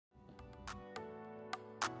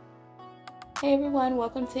Hey everyone,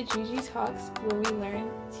 welcome to Juju Talks, where we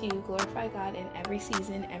learn to glorify God in every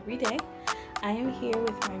season, every day. I am here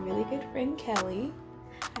with my really good friend Kelly.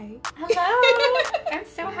 Hi. Hello! I'm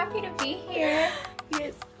so happy to be here.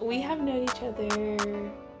 Yes, we have known each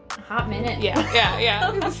other a hot minute. Yeah.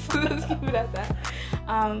 Let's keep it at that.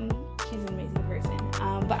 She's an amazing person.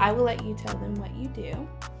 But I will let you tell them what you do.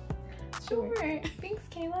 Sure. Thanks,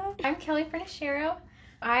 Kayla. I'm Kelly Fernashero.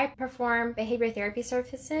 I perform behavior therapy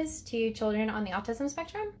services to children on the autism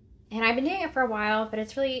spectrum. And I've been doing it for a while, but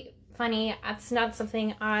it's really funny. It's not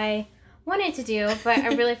something I wanted to do, but I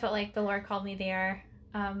really felt like the Lord called me there.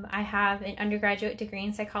 I have an undergraduate degree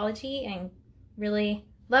in psychology and really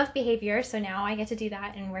love behavior, so now I get to do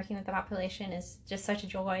that, and working with the population is just such a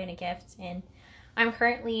joy and a gift. And I'm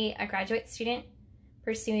currently a graduate student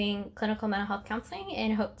pursuing clinical mental health counseling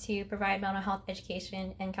and hope to provide mental health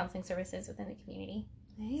education and counseling services within the community.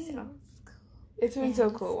 Nice. So, it's been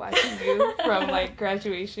so cool watching you from like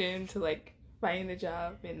graduation to like finding the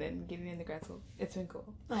job and then getting into grad school. It's been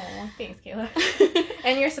cool. Oh, thanks, Kayla.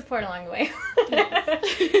 And your support along the way.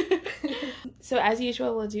 So as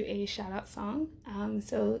usual, we'll do a shout out song.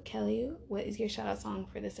 So Kelly, what is your shout out song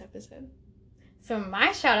for this episode? So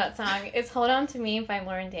my shout out song is Hold On To Me by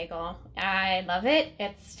Lauren Daigle. I love it.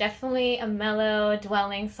 It's definitely a mellow,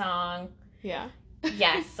 dwelling song. Yeah.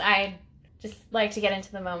 Yes, I just like to get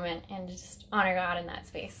into the moment and just honor God in that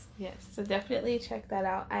space. Yes, so definitely check that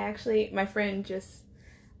out. My friend just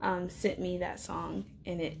sent me that song,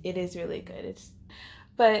 and it is really good.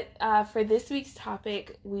 But for this week's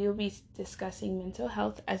topic, we will be discussing mental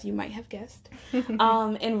health, as you might have guessed,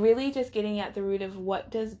 and really just getting at the root of what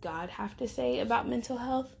does God have to say about mental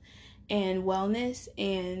health and wellness,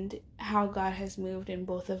 and how God has moved in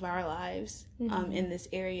both of our lives in this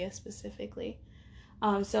area specifically.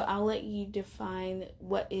 So I'll let you define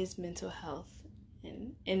what is mental health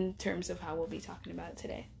in terms of how we'll be talking about it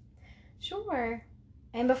today. Sure.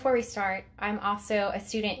 And before we start, I'm also a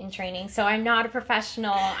student in training, so I'm not a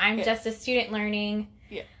professional. I'm just a student learning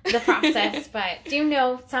the process, but do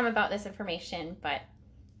know some about this information, but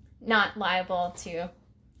not liable to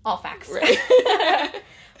all facts. Right.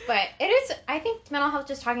 But it is, I think mental health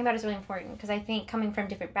just talking about is really important, because I think coming from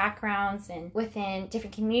different backgrounds and within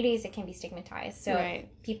different communities, it can be stigmatized. So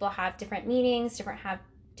people have different meanings, have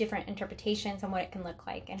different interpretations on what it can look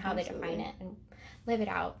like and how they define it and live it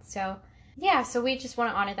out. So so we just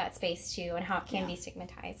want to honor that space too, and how it can be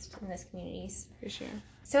stigmatized in those communities. For sure.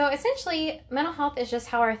 So essentially, mental health is just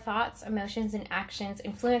how our thoughts, emotions, and actions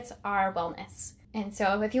influence our wellness. And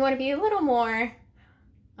so if you want to be a little more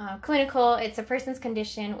clinical, it's a person's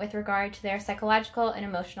condition with regard to their psychological and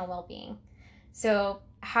emotional well-being. So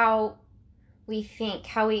how we think,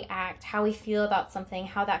 how we act, how we feel about something,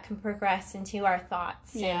 how that can progress into our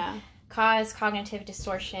thoughts and cause cognitive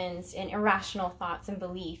distortions and irrational thoughts and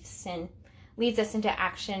beliefs, and leads us into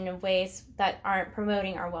action in ways that aren't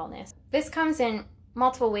promoting our wellness. This comes in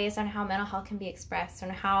multiple ways on how mental health can be expressed,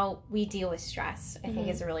 and how we deal with stress, I think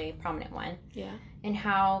is a really prominent one. Yeah. And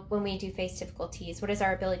how when we do face difficulties, what is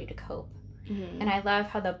our ability to cope? And I love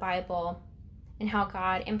how the Bible and how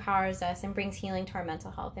God empowers us and brings healing to our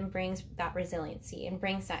mental health, and brings that resiliency, and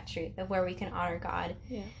brings that truth of where we can honor God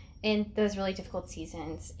in those really difficult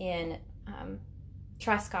seasons, and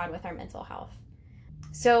trust God with our mental health.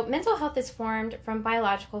 So mental health is formed from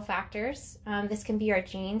biological factors. This can be our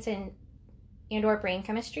genes and or brain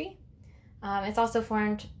chemistry. It's also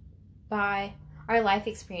formed by our life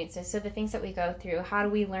experiences, so the things that we go through. How do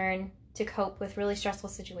we learn to cope with really stressful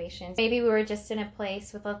situations? Maybe we were just in a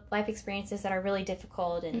place with life experiences that are really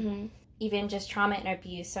difficult, and even just trauma and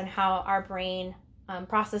abuse, on how our brain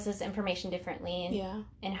processes information differently,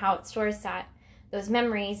 and how it stores those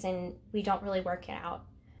memories, and we don't really work it out.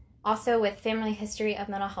 Also with family history of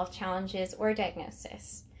mental health challenges or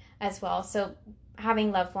diagnosis as well. So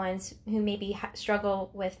having loved ones who maybe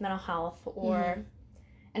struggle with mental health, or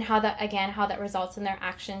and how that results in their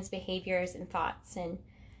actions, behaviors, and thoughts, and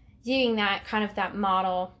viewing that kind of that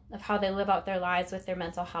model of how they live out their lives with their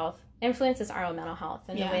mental health influences our own mental health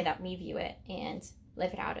and the way that we view it and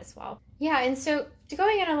live it out as well. And so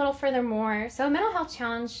going in a little further more, so a mental health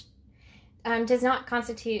challenge does not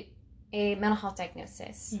constitute a mental health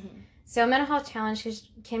diagnosis. So a mental health challenge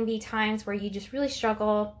can be times where you just really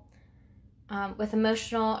struggle with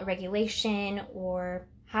emotional regulation, or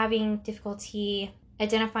having difficulty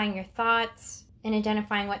identifying your thoughts and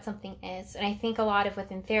identifying what something is. And I think a lot of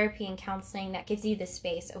within therapy and counseling, that gives you the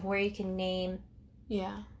space of where you can name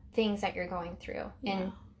things that you're going through,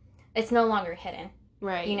 and it's no longer hidden.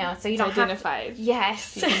 Right. You know, so you it's don't identified. have to...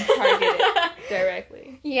 Yes. You can target it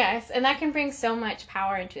directly. Yes, and that can bring so much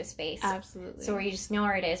power into a space. Absolutely. So where you just know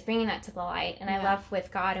where it is, bringing that to the light. And I love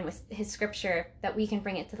with God and with his scripture that we can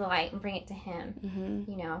bring it to the light and bring it to him,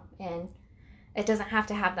 you know, and it doesn't have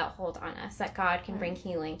to have that hold on us, that God can bring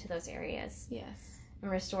healing to those areas. Yes. And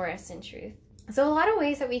restore us in truth. So a lot of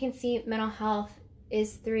ways that we can see mental health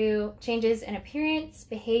is through changes in appearance,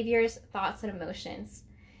 behaviors, thoughts, and emotions.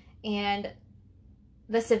 And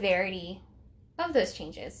the severity of those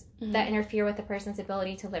changes that interfere with a person's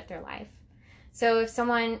ability to live their life. So if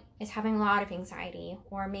someone is having a lot of anxiety,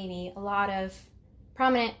 or maybe a lot of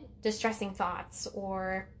prominent distressing thoughts,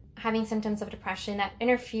 or having symptoms of depression that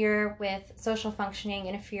interfere with social functioning,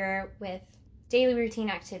 interfere with daily routine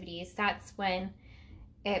activities, that's when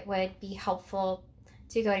it would be helpful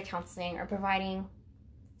to go to counseling or providing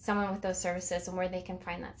someone with those services and where they can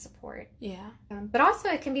find that support. Yeah. But also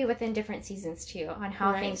it can be within different seasons too, on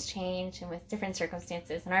how things change and with different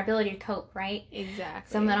circumstances and our ability to cope, right?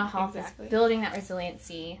 Exactly. So mental health is building that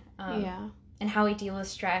resiliency, and how we deal with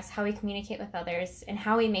stress, how we communicate with others, and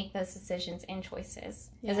how we make those decisions and choices.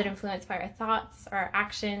 Is it influenced by our thoughts, our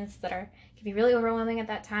actions that can be really overwhelming at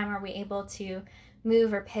that time? Are we able to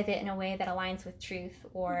move or pivot in a way that aligns with truth,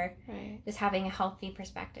 or just having a healthy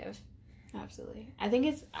perspective? Absolutely.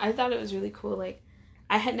 I thought it was really cool. Like,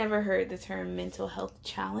 I had never heard the term mental health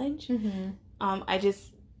challenge. I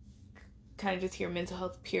just kind of just hear mental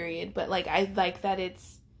health period, but like, I like that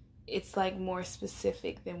it's like more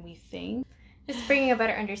specific than we think. Just bringing a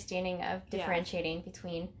better understanding of differentiating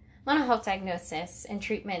between mental health diagnosis and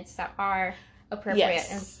treatments that are appropriate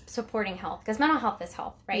and supporting health, because mental health is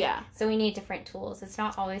health, right? Yeah. So we need different tools. It's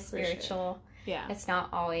not always spiritual. Yeah. It's not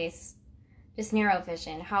always just narrow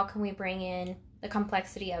vision. How can we bring in the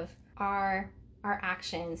complexity of our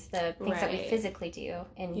actions, the things that we physically do,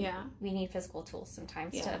 and we need physical tools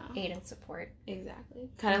sometimes to aid and support. Exactly.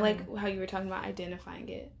 Kind of like how you were talking about identifying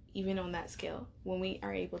it, even on that scale. When we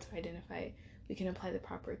are able to identify it, we can apply the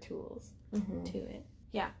proper tools to it.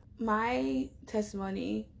 Yeah. My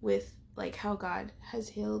testimony with like how God has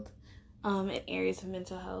healed in areas of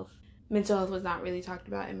mental health. Mental health was not really talked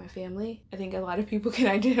about in my family. I think a lot of people can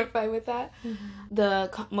identify with that.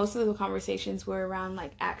 Most of the conversations were around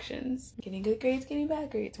like actions. Getting good grades, getting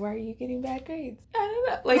bad grades. Why are you getting bad grades? I don't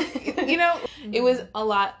know. Like, you know, it was a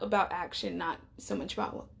lot about action, not so much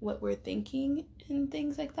about what we're thinking and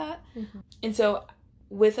things like that. And so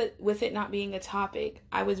with it not being a topic,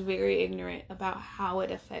 I was very ignorant about how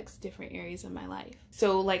it affects different areas of my life.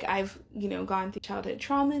 So like I've, you know, gone through childhood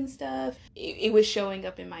trauma and stuff. It was showing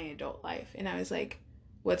up in my adult life, and I was like,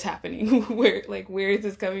 what's happening? Where is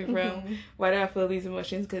this coming from? Why do I feel these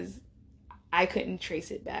emotions? Because I couldn't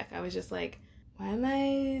trace it back. I was just like, why am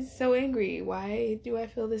I so angry? Why do I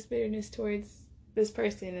feel this bitterness towards this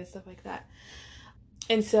person and stuff like that?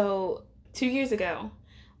 And so 2 years ago,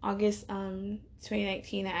 August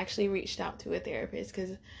 2019, I actually reached out to a therapist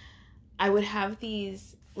because I would have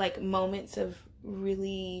these like moments of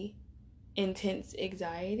really intense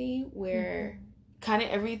anxiety where kind of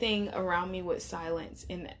everything around me would silence,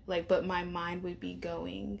 and like, but my mind would be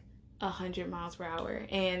going 100 miles per hour,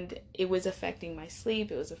 and it was affecting my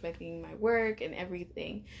sleep, it was affecting my work and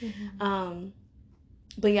everything.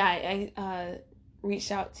 But yeah, I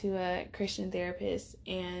reached out to a Christian therapist,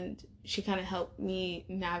 and she kind of helped me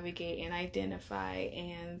navigate and identify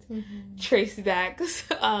and trace back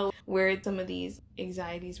where some of these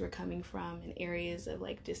anxieties were coming from, in areas of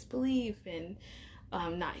like disbelief and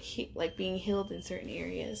not being healed in certain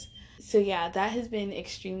areas. So yeah, that has been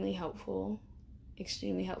extremely helpful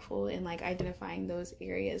in like identifying those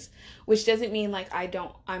areas, which doesn't mean like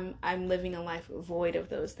I'm living a life void of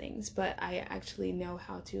those things, but I actually know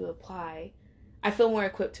how to apply. I feel more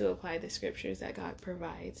equipped to apply the scriptures that God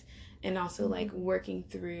provides, and also like working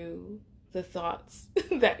through the thoughts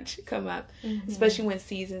that come up, especially when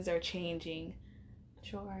seasons are changing.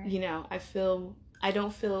 Sure. You know, I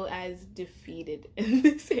don't feel as defeated in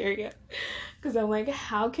this area, because I'm like,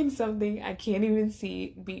 how can something I can't even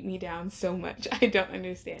see beat me down so much? I don't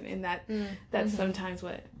understand. And that's sometimes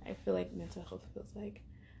what I feel like mental health feels like.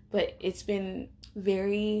 But it's been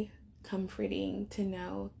very comforting to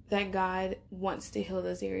know that God wants to heal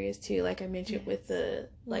those areas too. Like I mentioned with the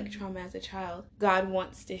like trauma as a child, God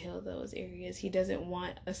wants to heal those areas. He doesn't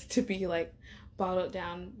want us to be like bottled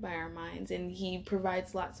down by our minds, and he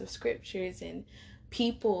provides lots of scriptures and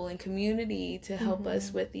people and community to help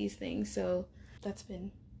us with these things. So that's been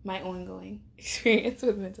my ongoing experience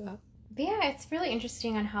with mental health. But yeah, it's really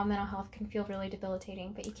interesting on how mental health can feel really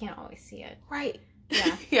debilitating, but you can't always see it. Right.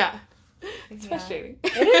 Yeah. Yeah. It's Yeah. frustrating.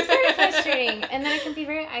 It is very frustrating. And then it can be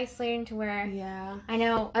very isolating to where Yeah. I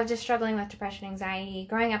know of just struggling with depression, anxiety.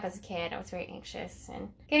 Growing up as a kid, I was very anxious. And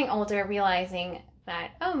getting older, realizing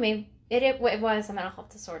that, oh, maybe it was a mental health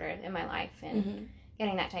disorder in my life. And Mm-hmm.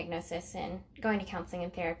 getting that diagnosis and going to counseling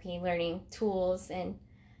and therapy, learning tools, and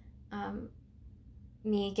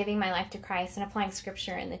me giving my life to Christ and applying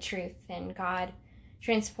scripture and the truth, and God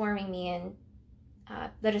transforming me in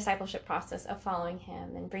the discipleship process of following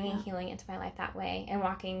him and bringing healing into my life that way, and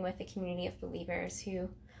walking with a community of believers who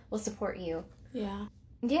will support you. Yeah.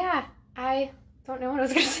 Yeah, I don't know what I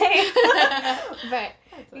was going to say. But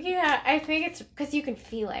yeah, I think it's because you can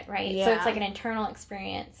feel it, right? Yeah. So it's like an internal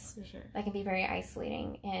experience For sure. that can be very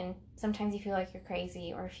isolating. And sometimes you feel like you're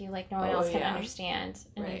crazy, or feel like no one else can understand.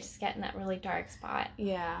 And you just get in that really dark spot.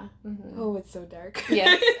 Yeah. Mm-hmm. Oh, it's so dark.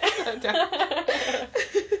 Yes. So dark.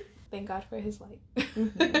 Thank God for his light.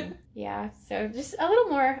 Mm-hmm. Yeah, so just a little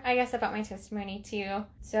more, I guess, about my testimony too.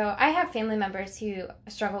 So I have family members who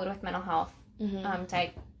struggled with mental health,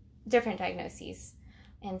 different diagnoses.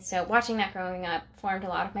 And so watching that growing up formed a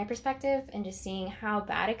lot of my perspective, and just seeing how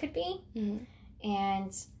bad it could be. Mm-hmm.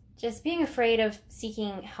 And just being afraid of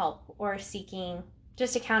seeking help or seeking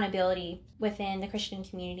just accountability within the Christian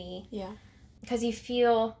community. Yeah. Because you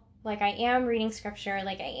feel like I am reading scripture,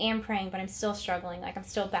 like I am praying, but I'm still struggling, like I'm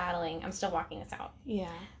still battling, I'm still walking this out.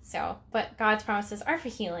 Yeah. So, but God's promises are for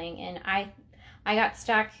healing, and I got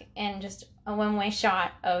stuck in just a one-way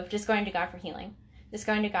shot of just going to God for healing. Just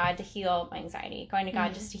going to God to heal my anxiety, going to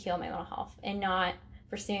God just to heal my mental health, and not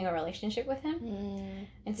pursuing a relationship with him.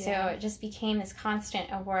 And so it just became this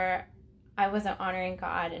constant of where I wasn't honoring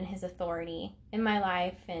God and his authority in my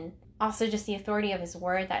life, and also just the authority of his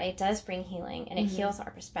word, that it does bring healing and it heals our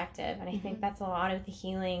perspective. And I think that's a lot of the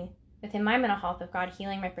healing within my mental health, of God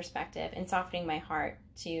healing my perspective and softening my heart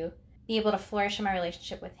to be able to flourish in my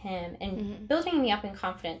relationship with him, and building me up in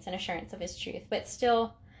confidence and assurance of his truth. But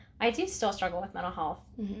still, I do still struggle with mental health,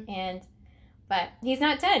 but he's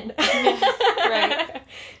not done. Right.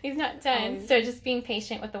 He's not done. So just being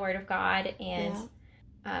patient with the word of God,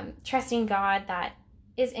 and trusting God that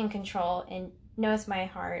is in control and knows my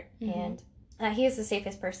heart, and that he is the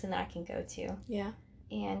safest person that I can go to. Yeah.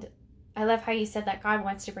 And I love how you said that God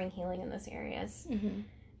wants to bring healing in those areas.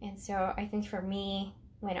 And so I think for me,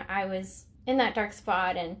 when I was in that dark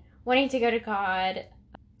spot and wanting to go to God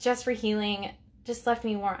just for healing, just left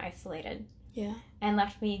me more isolated. Yeah. And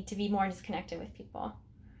left me to be more disconnected with people.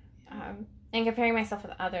 And comparing myself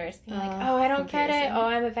with others, being like, oh, I don't get it. Oh,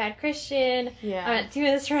 I'm a bad Christian. Yeah. I'm not doing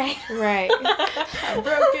this right. Right. I'm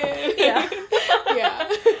broken. Yeah. Yeah.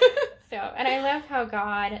 So, and I love how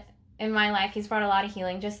God, in my life, he's brought a lot of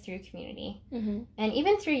healing just through community. And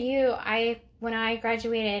even through you, when I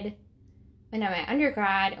graduated, when I'm at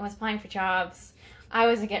undergrad and was applying for jobs, I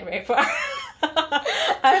wasn't getting very far.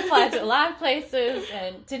 I applied to a lot of places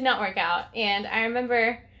and did not work out. And I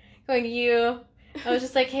remember going to you. I was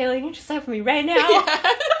just like, Haley, you need to sign for me right now.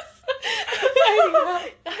 Yes.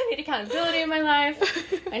 I need accountability in my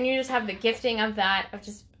life. And you just have the gifting of that, of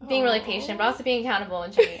just being really patient, but also being accountable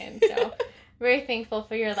and checking in. So very thankful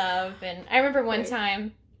for your love. And I remember one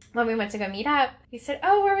time when we went to go meet up, you said,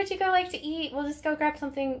 oh, where would you go like to eat? We'll just go grab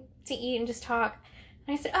something to eat and just talk.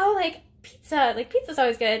 And I said, oh, like pizza. Like pizza's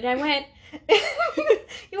always good. And I went,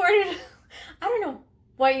 you ordered, I don't know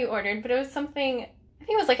what you ordered, but it was something, I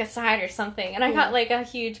think it was like a side or something. And I got like a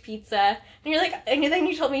huge pizza. And you're like, and then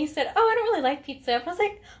you told me, you said, oh, I don't really like pizza. And I was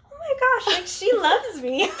like, oh my gosh, like she loves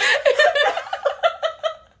me.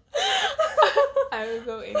 I would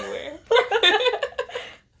go anywhere.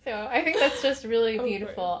 So I think that's just really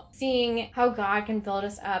beautiful. Seeing how God can build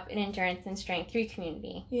us up in endurance and strength through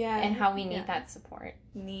community. Yeah. And how we need that support.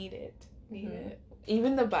 Need it.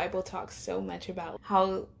 Even the Bible talks so much about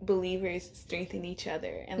how believers strengthen each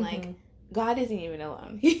other. And like, God isn't even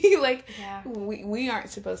alone. We aren't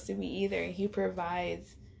supposed to be either. He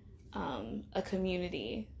provides a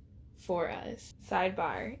community for us.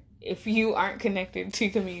 Sidebar, if you aren't connected to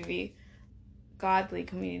community, godly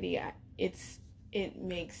community, it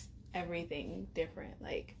makes everything different.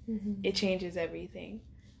 Like, it changes everything.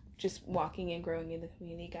 Just walking and growing in the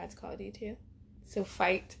community God's called you to. So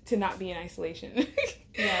fight to not be in isolation.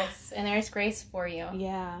 Yes, and there's grace for you.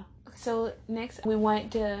 Yeah. So next, we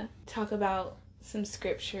want to talk about some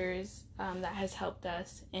scriptures that has helped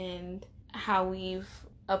us and how we've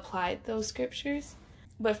applied those scriptures.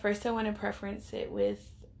 But first, I want to preference it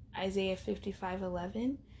with Isaiah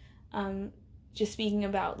 55:11. Just speaking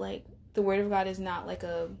about, like, the Word of God is not like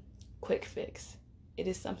a quick fix. It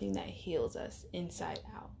is something that heals us inside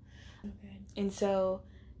out. Okay. And so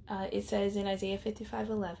it says in Isaiah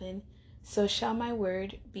 55:11, So shall my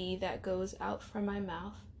word be that goes out from my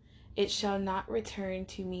mouth. It shall not return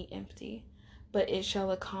to me empty, but it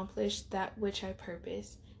shall accomplish that which I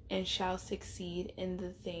purpose, and shall succeed in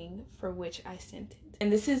the thing for which I sent it.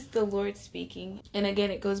 And this is the Lord speaking. And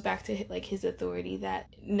again, it goes back to like his authority, that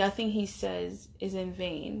nothing he says is in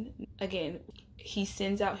vain. Again, he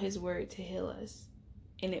sends out his word to heal us,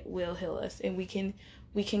 and it will heal us. And we can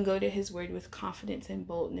go to his word with confidence and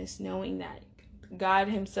boldness, knowing that God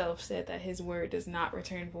himself said that his word does not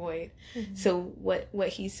return void. Mm-hmm. So what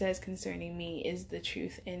he says concerning me is the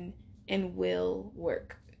truth and will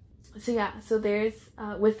work. So there's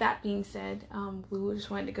with that being said, we just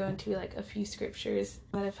wanted to go into like a few scriptures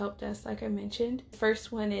that have helped us, like I mentioned. The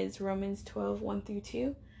first one is Romans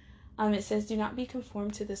 12:1-2. It says, "Do not be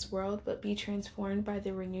conformed to this world, but be transformed by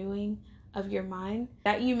the renewing of your mind,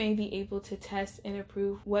 that you may be able to test and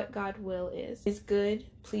approve what God's will is, his good,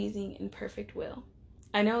 pleasing, and perfect will."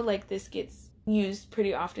 I know like this gets used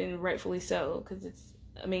pretty often, rightfully so, because it's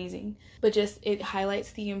amazing, but just it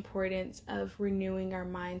highlights the importance of renewing our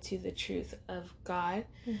mind to the truth of God,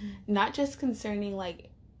 not just concerning like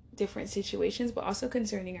different situations, but also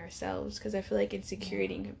concerning ourselves, because I feel like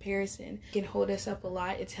insecurity and comparison can hold us up a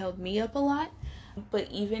lot. It's held me up a lot.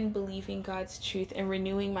 But even believing God's truth and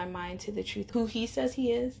renewing my mind to the truth, who he says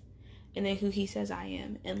he is, and then who he says I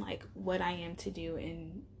am, and like what I am to do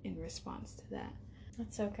in response to that.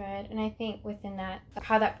 That's so good. And I think within that,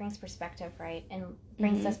 how that brings perspective, right? And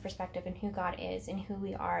brings us perspective in who God is and who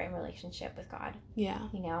we are in relationship with God. Yeah.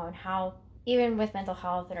 You know, and how even with mental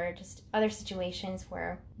health or just other situations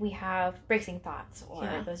where we have racing thoughts or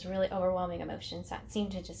those really overwhelming emotions that seem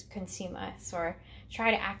to just consume us, or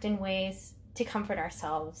try to act in ways to comfort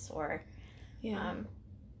ourselves, or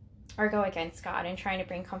go against God and trying to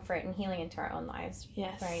bring comfort and healing into our own lives.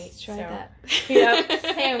 Yes, right. Try that. Yep.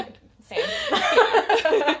 Same.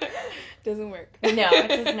 Doesn't work. No,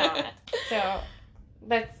 it does not. So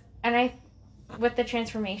with the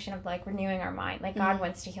transformation of like renewing our mind, like God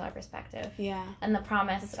wants to heal our perspective. Yeah. And the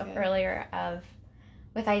promise of earlier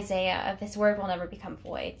with Isaiah of this word will never become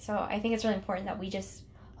void. So I think it's really important that we just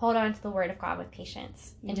hold on to the word of God with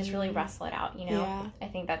patience and just really wrestle it out, you know? Yeah. I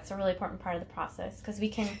think that's a really important part of the process, because we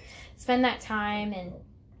can spend that time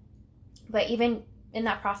but even in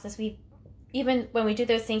that process, even when we do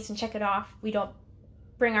those things and check it off, we don't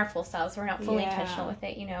bring our full selves. We're not fully intentional with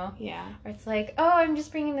it, you know? Yeah. Or it's like, oh, I'm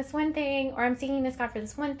just bringing this one thing, or I'm seeking this God for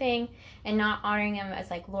this one thing, and not honoring him as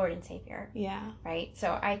like Lord and Savior. Yeah. Right?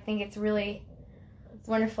 So I think it's really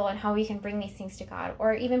wonderful in how we can bring these things to God,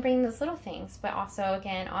 or even bring those little things, but also,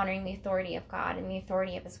 again, honoring the authority of God and the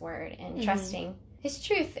authority of his word, and trusting his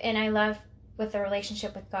truth. And I love with the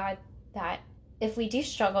relationship with God that if we do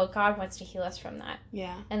struggle, God wants to heal us from that.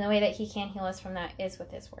 Yeah. And the way that he can heal us from that is with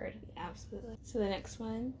his word. Absolutely. So the next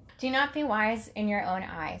one. "Do not be wise in your own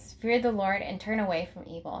eyes. Fear the Lord and turn away from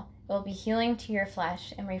evil. It will be healing to your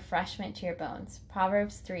flesh and refreshment to your bones."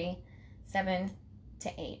 Proverbs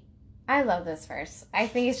 3:7-8. I love this verse. I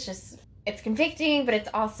think it's convicting, but it's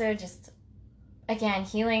also just, again,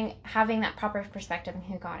 healing, having that proper perspective on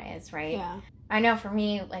who God is, right? Yeah. I know for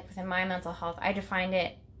me, like within my mental health, I defined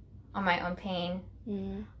it on my own pain,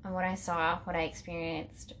 on what I saw, what I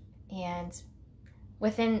experienced. And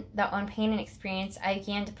within that own pain and experience, I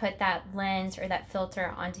began to put that lens or that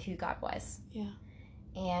filter onto who God was. Yeah.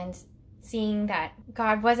 And seeing that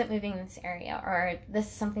God wasn't moving in this area, or this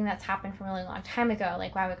is something that's happened from a really long time ago,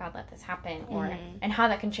 like why would God let this happen, or and how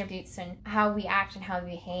that contributes and how we act and how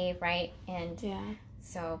we behave, right? And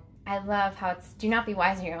so I love how it's, do not be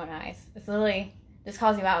wise in your own eyes. It's literally just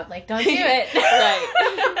calls you out, like, don't do it.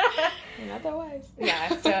 Right. You're not that wise.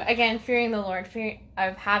 Yeah. So again, fearing the Lord, fear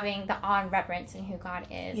of having the awe and reverence in who God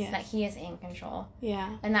is, that he is in control.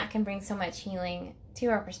 Yeah. And that can bring so much healing to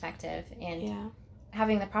our perspective, and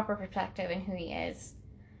having the proper perspective in who he is,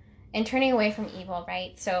 and turning away from evil,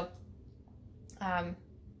 right? So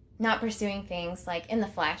not pursuing things like in the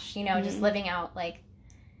flesh, you know, just living out like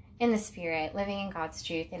in the spirit, living in God's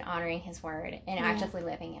truth and honoring his word and actively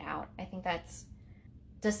living it out. I think that's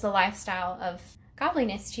just the lifestyle of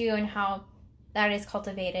godliness too, and how that is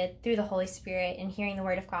cultivated through the Holy Spirit and hearing the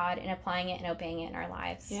word of God and applying it and obeying it in our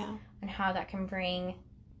lives. Yeah. And how that can bring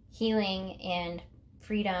healing and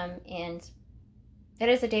freedom, and it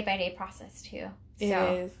is a day-by-day process too. It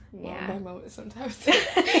is moment by moment sometimes.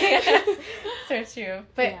 So true.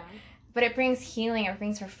 But it brings healing, it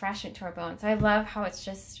brings refreshment to our bones. I love how it's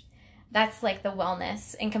just, that's like the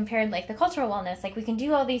wellness, and compared like the cultural wellness, like we can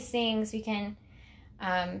do all these things, we can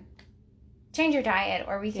change your diet,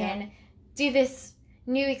 or we can do this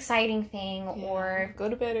new exciting thing or go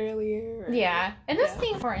to bed earlier. And those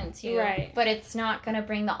things are important too. Right. But it's not going to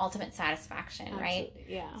bring the ultimate satisfaction, Absolutely. right?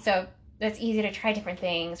 Yeah. So it's easy to try different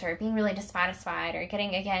things or being really dissatisfied or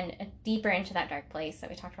getting, again, deeper into that dark place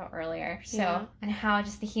that we talked about earlier. So, and how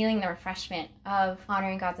just the healing, the refreshment of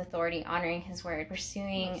honoring God's authority, honoring his word,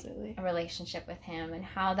 pursuing a relationship with him, and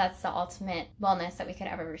how that's the ultimate wellness that we could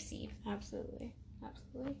ever receive. Absolutely.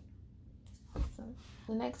 Awesome.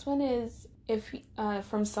 The next one is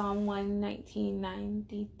from Psalm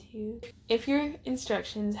 119:92. If your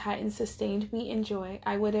instructions hadn't sustained me in joy,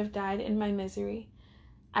 I would have died in my misery.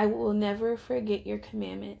 I will never forget your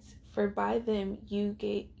commandments, for by them you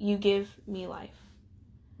give me life.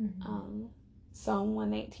 Psalm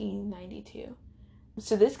 119:92.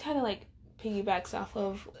 So this kind of like piggybacks off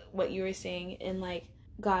of what you were saying, and like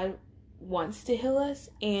God wants to heal us,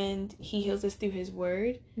 and he heals us through his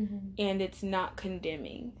word, and it's not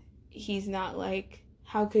condemning. He's not like,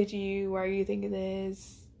 how could you, why are you thinking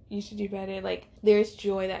this, you should do better. Like, there's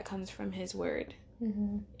joy that comes from his word.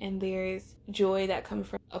 And there's joy that comes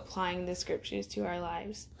from applying the scriptures to our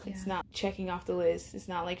lives. It's not checking off the list. It's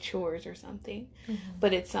not like chores or something,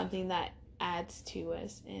 but it's something that adds to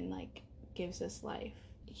us and like gives us life.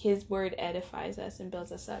 His word edifies us and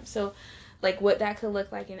builds us up. So like what that could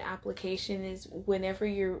look like in application is whenever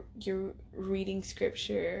you're reading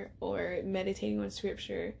scripture or meditating on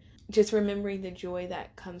scripture, just remembering the joy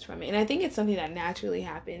that comes from it. And I think it's something that naturally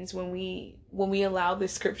happens when we allow the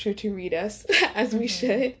scripture to read us as we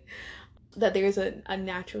should, that there's a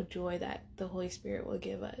natural joy that the Holy Spirit will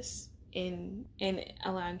give us in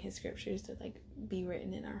allowing his scriptures to like be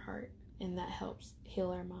written in our heart, and that helps heal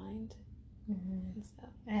our mind. And stuff.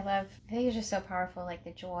 And I think it's just so powerful, like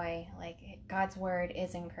the joy, like God's word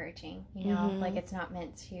is encouraging, you know, like it's not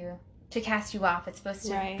meant to cast you off. It's supposed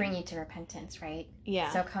to bring you to repentance, right?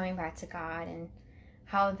 Yeah. So coming back to God, and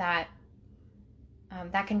how that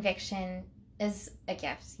conviction is a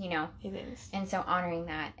gift, you know. It is. And so honoring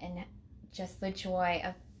that, and just the joy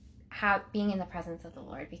of being in the presence of the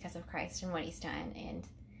Lord because of Christ and what he's done, and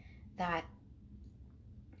that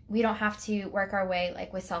we don't have to work our way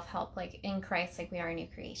like with self-help, like in Christ, like we are a new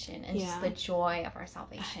creation, and just the joy of our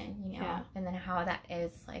salvation, you know, and then how that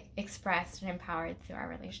is like expressed and empowered through our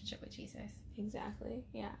relationship with Jesus. Exactly.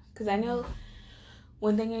 Yeah. Because I know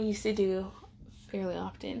one thing I used to do fairly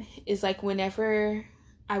often is like whenever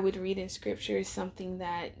I would read in scripture something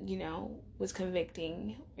that, you know, was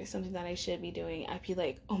convicting or something that I should be doing, I'd be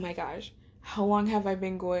like, oh my gosh, how long have I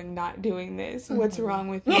been not doing this? What's wrong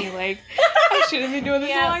with me? Like, I should have been doing this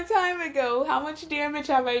a long time ago. How much damage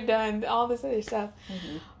have I done? All this other stuff.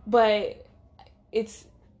 But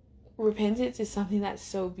repentance is something that's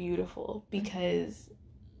so beautiful, because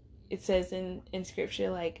it says in scripture,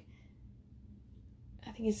 like,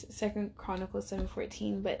 I think it's 2 Chronicles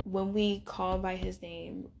 7:14, but when we call by his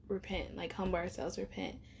name, repent, like humble ourselves,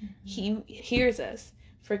 repent, he hears us,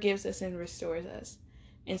 forgives us, and restores us.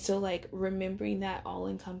 And so, like, remembering that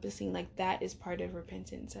all-encompassing, like, that is part of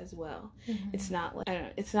repentance as well. It's not, like,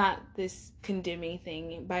 it's not this condemning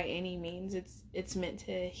thing by any means. It's meant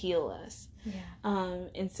to heal us.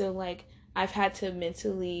 And so, like, I've had to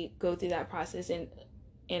mentally go through that process, and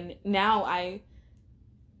now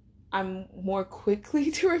I'm more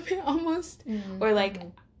quickly to repent almost, or like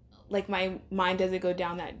my mind doesn't go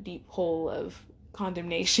down that deep hole of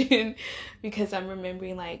condemnation because I'm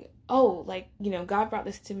remembering like, oh, like, you know, God brought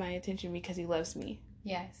this to my attention because he loves me.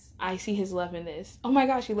 Yes. I see his love in this. Oh my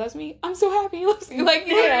gosh, he loves me. I'm so happy he loves me. Like,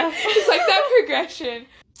 you know, it's like that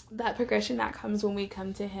progression that comes when we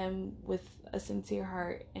come to him with a sincere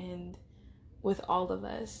heart and with all of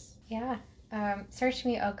us. Yeah. Search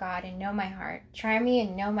me, O God, and know my heart. Try me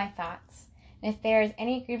and know my thoughts. And if there is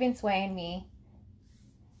any grievous way in me,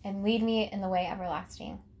 and lead me in the way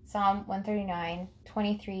everlasting. Psalm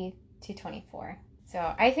 139:23-24.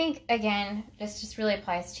 So I think, again, this just really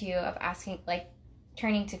applies to you of asking, like,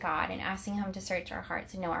 turning to God and asking him to search our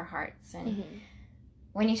hearts and know our hearts. And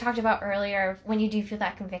when you talked about earlier, when you do feel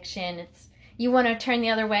that conviction, it's you want to turn the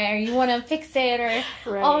other way, or you want to fix it,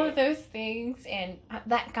 or all of those things. And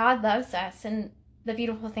that God loves us, and the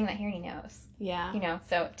beautiful thing that he already knows. Yeah. You know,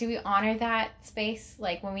 so do we honor that space,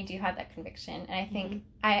 like, when we do have that conviction? And I think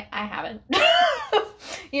I haven't,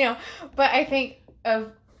 you know, but I think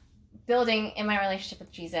of building in my relationship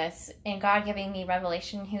with Jesus and God giving me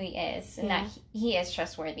revelation who he is, and that he is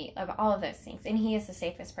trustworthy of all of those things, and he is the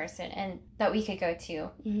safest person, and that we could go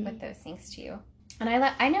to with those things too. And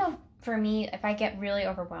I know for me, if I get really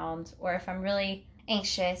overwhelmed, or if I'm really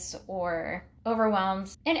anxious or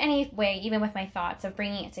overwhelmed in any way, even with my thoughts, of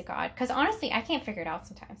bringing it to God, because honestly I can't figure it out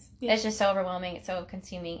sometimes. It's just so overwhelming, it's so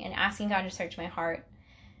consuming, and asking God to search my heart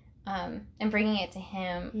and bringing it to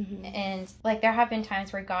him. Mm-hmm. And like there have been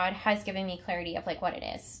times where God has given me clarity of like what it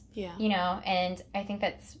is. Yeah. You know, and I think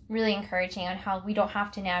that's really encouraging on how we don't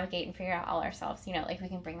have to navigate and figure out all ourselves, you know, like we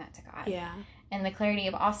can bring that to God. Yeah. And the clarity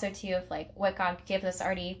of also too of like what God gives us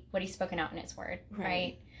already, what he's spoken out in his word.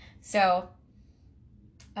 Right. So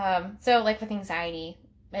like with anxiety,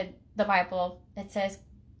 the Bible, it says,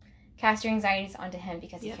 cast your anxieties onto him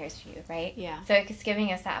because he cares for you, right? Yeah. So it's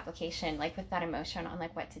giving us that application, like with that emotion on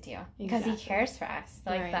like what to do. Because he cares for us.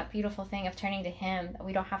 Like that beautiful thing of turning to him, that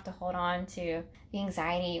we don't have to hold on to the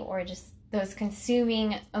anxiety or just those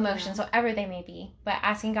consuming emotions, whatever they may be. But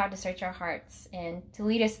asking God to search our hearts and to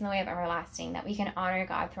lead us in the way of everlasting, that we can honor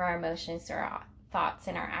God through our emotions, through our thoughts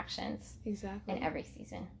and our actions. Exactly. In every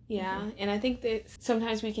season. Yeah. Mm-hmm. And I think that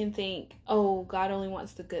sometimes we can think, oh, God only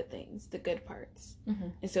wants the good things, the good parts. Mm-hmm.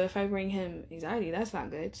 And so if I bring him anxiety, that's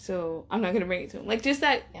not good. So I'm not going to bring it to him. Like just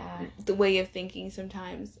that, the way of thinking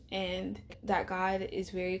sometimes. And that God is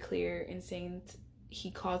very clear in saying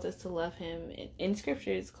he calls us to love him in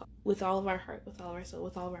scriptures with all of our heart, with all of our soul,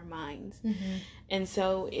 with all of our minds. Mm-hmm. And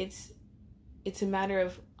so it's a matter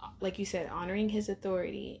of, like you said, honoring his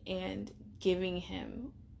authority and giving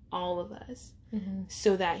him all of us,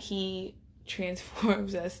 so that he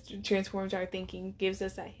transforms us, transforms our thinking, gives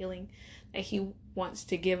us that healing that he wants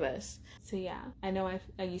to give us. So yeah, I know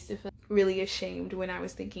I used to feel really ashamed when I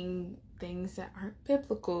was thinking things that aren't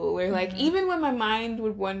biblical, or like even when my mind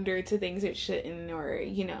would wander to things it shouldn't, or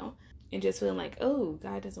you know, and just feeling like, oh,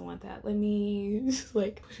 God doesn't want that, let me just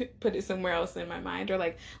like put it somewhere else in my mind, or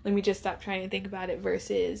like let me just stop trying to think about it,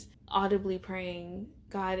 versus audibly praying,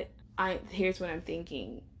 God, here's what I'm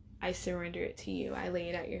thinking. I surrender it to you. I lay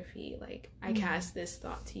it at your feet. Like I cast this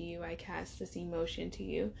thought to you. I cast this emotion to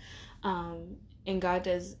you. And God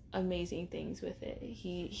does amazing things with it.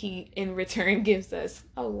 He in return gives us,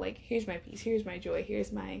 oh, like here's my peace. Here's my joy.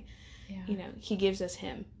 Here's my, you know, he gives us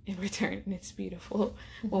him in return. And it's beautiful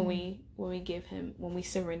when we give him, when we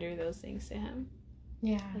surrender those things to him.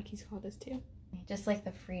 Yeah. Like he's called us to. Just like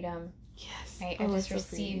the freedom. Yes. Right. Of just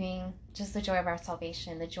receiving just the joy of our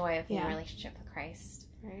salvation, the joy of being in a relationship with Christ.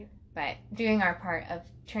 Right. But doing our part of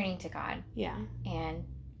turning to God. Yeah. And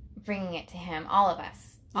bringing it to him, all of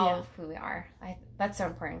us, all of who we are. That's so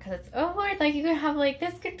important, because it's, oh Lord, like you can have like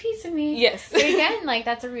this good piece of me. Yes. But again, like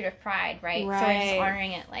that's a root of pride, right? So we're just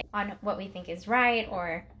honoring it like on what we think is right,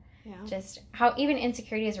 or just how even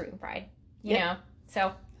insecurity is a root in pride, you know?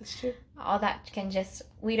 So that's true. All that can just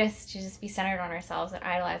lead us to just be centered on ourselves and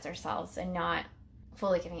idolize ourselves and not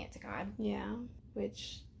fully giving it to God. Yeah,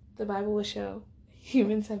 which the Bible will show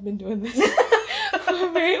humans have been doing this for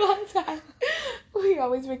a very long time. We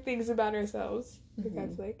always make things about ourselves. But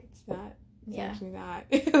God's like, it's not. It's actually not.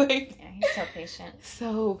 Like, he's so patient.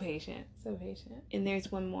 So patient. So patient. And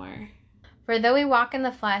there's one more. For though we walk in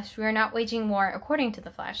the flesh, we are not waging war according to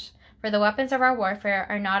the flesh. For the weapons of our warfare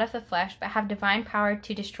are not of the flesh, but have divine power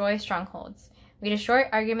to destroy strongholds. We destroy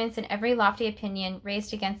arguments and every lofty opinion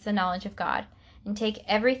raised against the knowledge of God, and take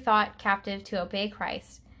every thought captive to obey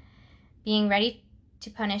Christ, being ready to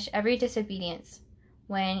punish every disobedience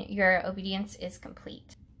when your obedience is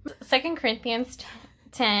complete. 2 Corinthians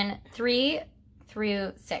 10, 3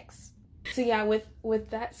 through 6. So yeah, with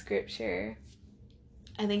that scripture,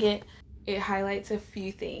 I think it highlights a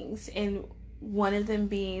few things, and one of them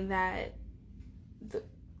being that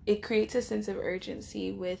it creates a sense of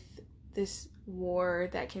urgency with this war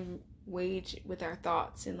that can wage with our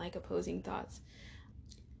thoughts and like opposing thoughts,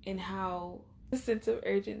 and how a sense of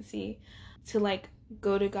urgency to like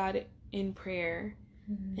go to God in prayer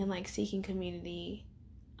and like seeking community,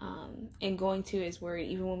 and going to his word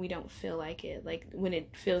even when we don't feel like it, like when it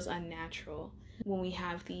feels unnatural, when we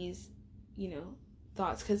have these, you know,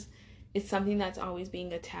 thoughts, because it's something that's always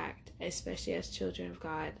being attacked, especially as children of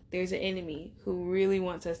God. There's an enemy who really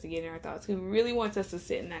wants us to get in our thoughts, who really wants us to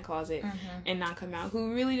sit in that closet and not come out,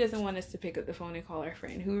 who really doesn't want us to pick up the phone and call our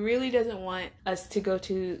friend, who really doesn't want us to go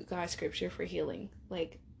to God's scripture for healing.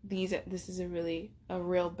 Like this is a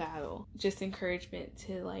real battle. Just encouragement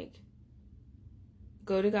to like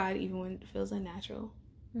go to God even when it feels unnatural,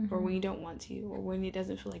 or when you don't want to, or when it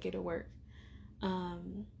doesn't feel like it'll work,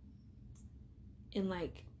 and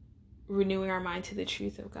like renewing our mind to the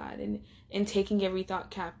truth of God, and taking every thought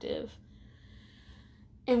captive.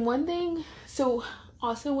 And one thing, so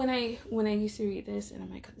also when I used to read this, and I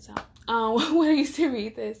might cut this out, when I used to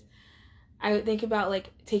read this, I would think about like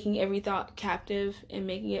taking every thought captive and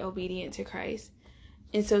making it obedient to Christ.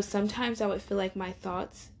 And so sometimes I would feel like my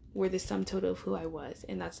thoughts were the sum total of who I was,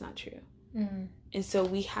 and that's not true. And so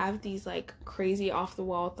we have these like crazy off the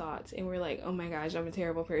wall thoughts, and we're like, oh my gosh, I'm a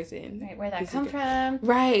terrible person. Right, where'd that come from?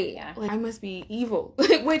 Right. Yeah. Like, I must be evil.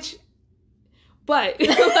 But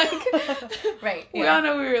like, right. We all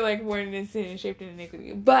know we were like born in sin and shaped in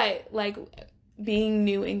iniquity. But like, being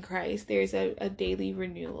new in Christ, there's a daily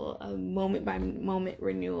renewal, a moment by moment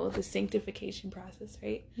renewal, the sanctification process,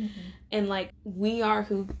 right? And like, we are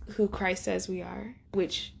who Christ says we are,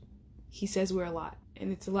 which he says we're a lot.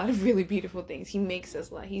 And it's a lot of really beautiful things. He makes us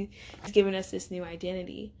a lot. He's given us this new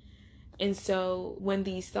identity. And so when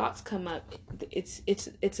these thoughts come up, it's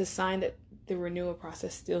a sign that the renewal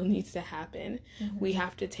process still needs to happen. We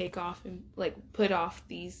have to take off and like put off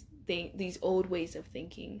these old ways of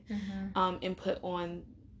thinking, and put on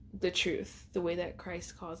the truth, the way that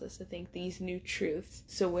Christ calls us to think, these new truths.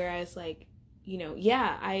 So whereas like,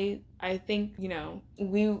 I think,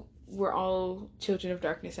 we're all children of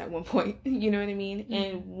darkness at one point, you know what I mean?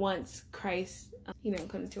 And once Christ,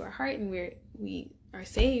 comes to our heart and we are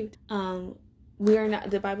saved, we are not,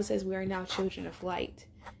 the Bible says we are now children of light.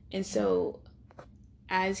 And so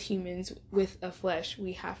as humans with a flesh,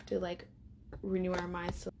 we have to like renew our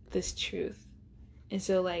minds to this truth. And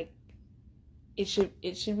so like, it should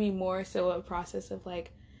be more so a process of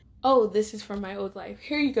like, oh, this is from my old life.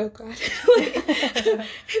 Here you go, God.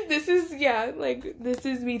 This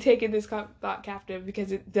is me taking this thought captive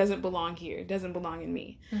because it doesn't belong here. It doesn't belong in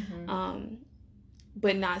me.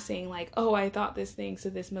 But not saying like, oh, I thought this thing, so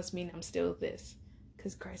this must mean I'm still this.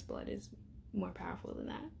 Because Christ's blood is more powerful than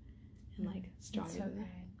that. And like stronger than that.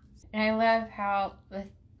 And I love how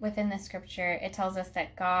within the scripture, it tells us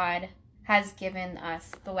that God has given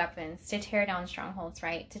us the weapons to tear down strongholds,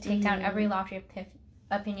 right? To take down every lofty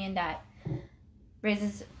opinion that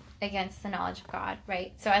raises against the knowledge of God,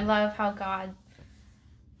 right? So I love how God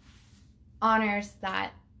honors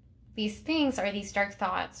that these things or these dark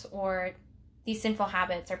thoughts or these sinful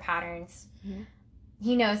habits or patterns,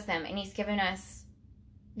 he knows them, and he's given us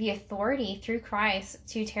the authority through Christ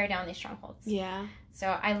to tear down these strongholds. Yeah. So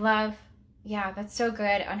I love, that's so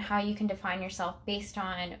good on how you can define yourself based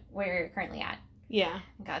on where you're currently at. Yeah.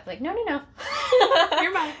 And God's like, no.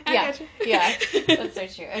 You're mine. I got you. Yeah. That's so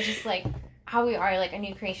true. It's just like how we are like a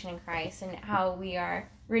new creation in Christ and how we are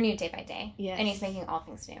renewed day by day. Yes. And he's making all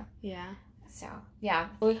things new. Yeah. So, yeah.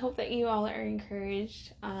 We hope that you all are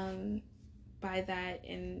encouraged by that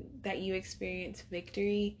and that you experience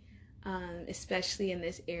victory, especially in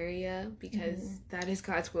this area, because that is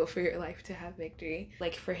God's will for your life, to have victory,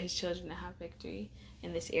 like for his children to have victory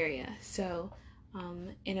in this area. So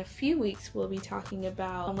in a few weeks, we'll be talking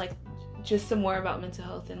about like just some more about mental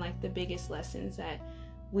health and like the biggest lessons that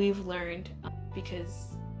we've learned, because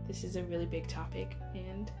this is a really big topic,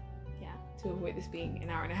 and to avoid this being an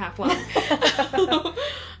hour and a half long,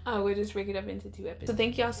 we'll just break it up into 2 episodes. So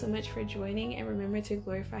thank y'all so much for joining, and remember to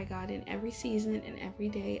glorify God in every season and every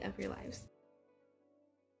day of your lives.